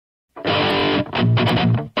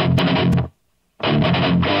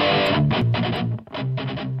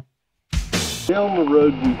Down the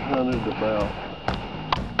road we hunted about,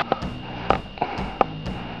 I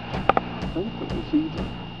think it was either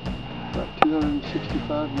about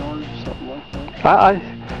 265 yards, something like that.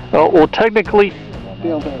 Well, technically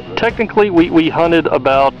we hunted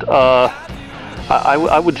about,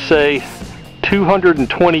 I would say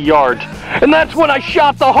 220 yards. And that's when I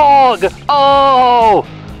shot the hog! Oh!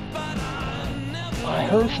 I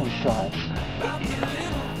heard some shots.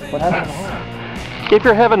 What happened to the hog? If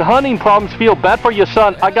you're having hunting problems, feel bad for your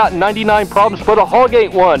son. I got 99 problems, but a hog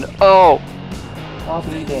ain't one. Oh. I'll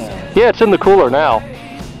be damned. Yeah, it's in the cooler now.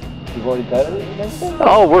 You've already got it and everything?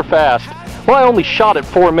 Oh, we're fast. Well, I only shot it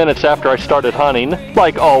 4 minutes after I started hunting,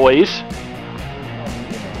 like always. It's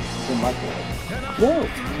in my coat. No,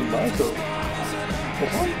 it's in my coat.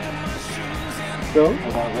 This one? No.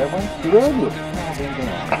 Was that a red one? The red one. Oh, damn.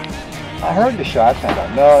 I heard the shots. I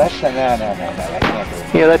thought, no, that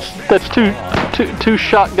can't be. Yeah, that's two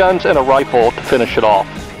shotguns and a rifle to finish it off.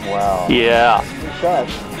 Wow. Yeah. Good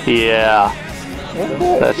shots. Yeah.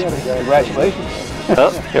 That's congratulations.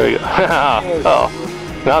 Oh, here we go. Oh,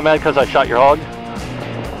 not mad because I shot your hog?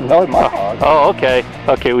 No, my hog. Oh, okay.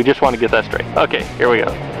 Okay, we just want to get that straight. Okay, here we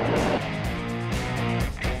go.